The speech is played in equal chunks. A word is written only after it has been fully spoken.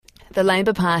The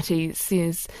Labour Party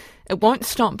says it won't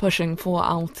stop pushing for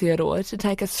Aotearoa to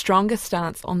take a stronger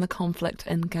stance on the conflict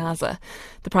in Gaza.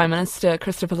 The Prime Minister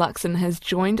Christopher Luxon has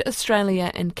joined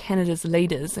Australia and Canada's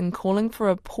leaders in calling for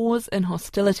a pause in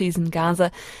hostilities in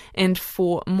Gaza and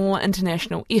for more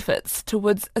international efforts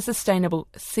towards a sustainable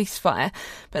ceasefire.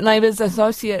 But Labour's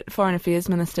Associate Foreign Affairs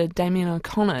Minister Damien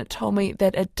O'Connor told me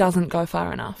that it doesn't go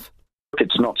far enough.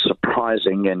 It's not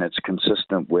surprising, and it's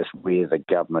consistent with where the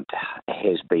government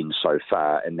has been so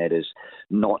far, and that is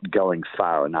not going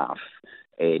far enough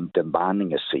and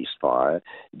demanding a ceasefire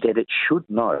that it should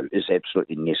know is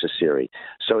absolutely necessary.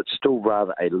 So it's still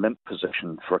rather a limp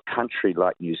position for a country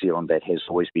like New Zealand that has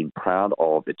always been proud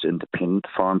of its independent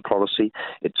foreign policy.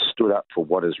 It stood up for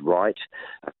what is right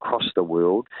across the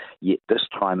world, yet this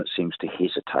time it seems to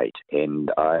hesitate.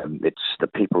 And it's the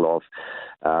people of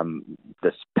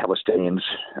the Palestinians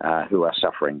who are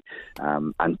suffering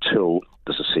until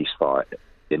there's a ceasefire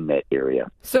in that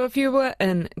area. So if you were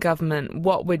in government,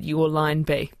 what would your line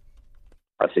be?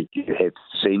 I think you have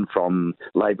seen from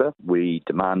Labour, we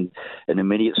demand an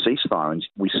immediate ceasefire, and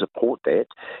we support that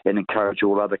and encourage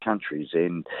all other countries.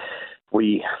 And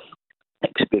we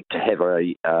expect to have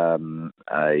a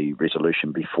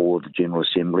resolution before the General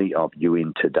Assembly of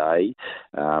UN today,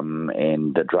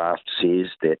 and the draft says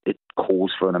that it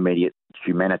calls for an immediate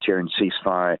humanitarian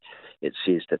ceasefire. It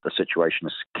says that the situation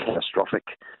is catastrophic.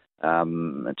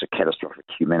 It's a catastrophic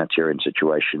humanitarian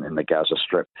situation in the Gaza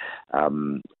Strip.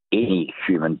 Any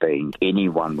human being,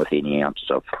 anyone with any ounce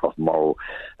of moral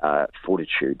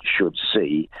fortitude should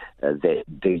see that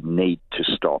they need to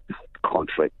stop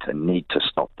conflict and need to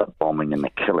stop the bombing and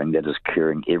the killing that is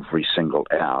occurring every single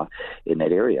hour in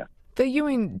that area. The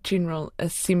UN General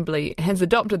Assembly has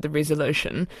adopted the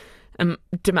resolution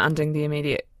demanding the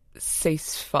immediate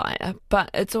ceasefire, but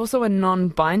it's also a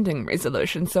non-binding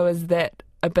resolution, so is that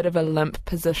a bit of a limp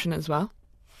position as well?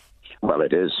 Well,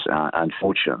 it is.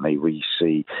 Unfortunately, we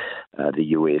see the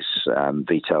US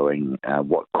vetoing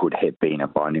what could have been a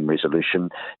binding resolution.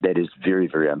 That is very,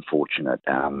 very unfortunate,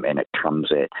 and it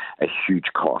comes at a huge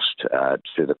cost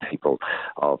to the people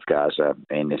of Gaza.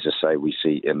 And as I say, we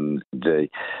see in the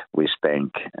West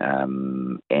Bank,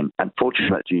 and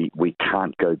unfortunately, we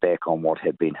can't go back on what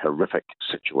have been horrific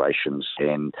situations,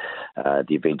 and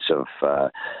the events of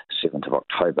 7th of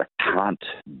October can't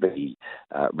be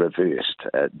reversed.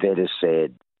 That is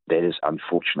sad, that is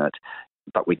unfortunate,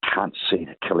 but we can't see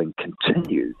the killing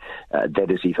continue. That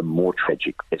is even more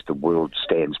tragic as the world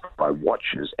stands by,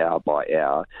 watches hour by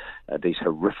hour these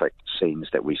horrific scenes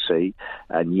that we see,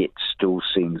 and yet still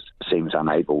seems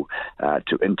unable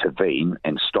to intervene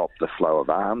and stop the flow of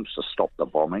arms, to stop the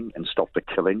bombing and stop the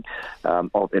killing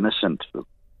of innocent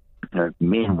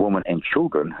men, women and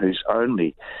children whose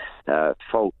only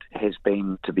fault has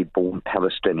been to be born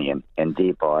Palestinian and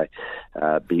thereby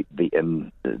be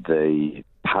in the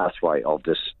pathway of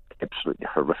this absolutely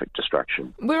horrific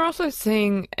destruction. We're also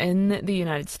seeing in the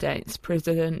United States,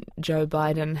 President Joe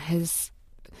Biden has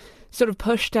sort of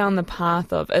pushed down the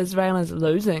path of Israel is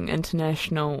losing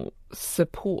international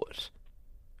support.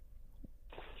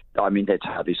 I mean, that's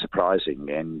hardly surprising,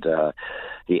 and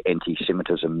the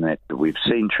anti-Semitism that we've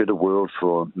seen through the world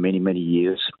for many, many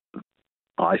years,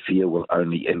 I fear will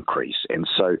only increase, and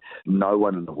so no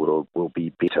one in the world will be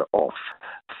better off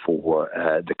for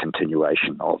the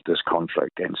continuation of this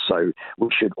conflict. And so we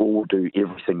should all do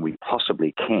everything we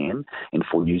possibly can, and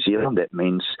for New Zealand that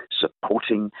means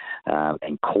supporting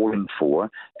and calling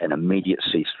for an immediate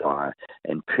ceasefire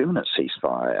and permanent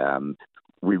ceasefire.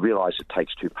 We realise it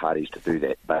takes two parties to do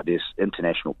that, but there's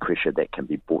international pressure that can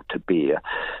be brought to bear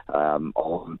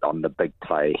on the big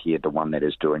player here, the one that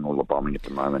is doing all the bombing at the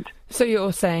moment. So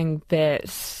you're saying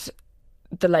that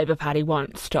the Labour Party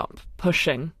won't stop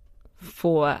pushing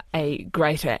for a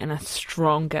greater and a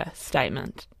stronger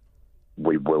statement?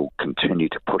 We will continue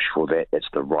to push for that. That's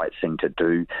the right thing to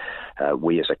do.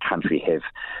 We as a country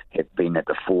have been at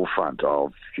the forefront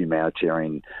of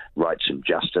humanitarian rights and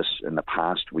justice in the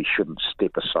past. We shouldn't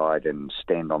step aside and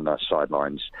stand on the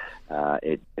sidelines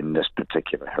in this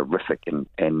particular horrific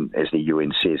and, as the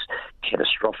UN says,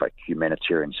 catastrophic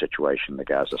humanitarian situation in the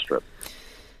Gaza Strip.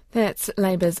 That's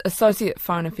Labour's Associate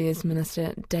Foreign Affairs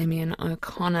Minister Damien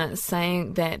O'Connor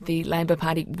saying that the Labour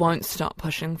Party won't stop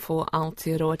pushing for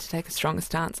Aotearoa to take a stronger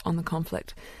stance on the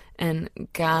conflict in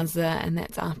Gaza, and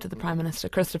that's after the Prime Minister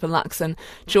Christopher Luxon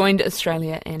joined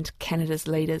Australia and Canada's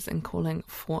leaders in calling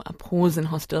for a pause in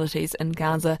hostilities in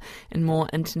Gaza and more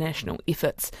international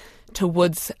efforts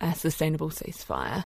towards a sustainable ceasefire.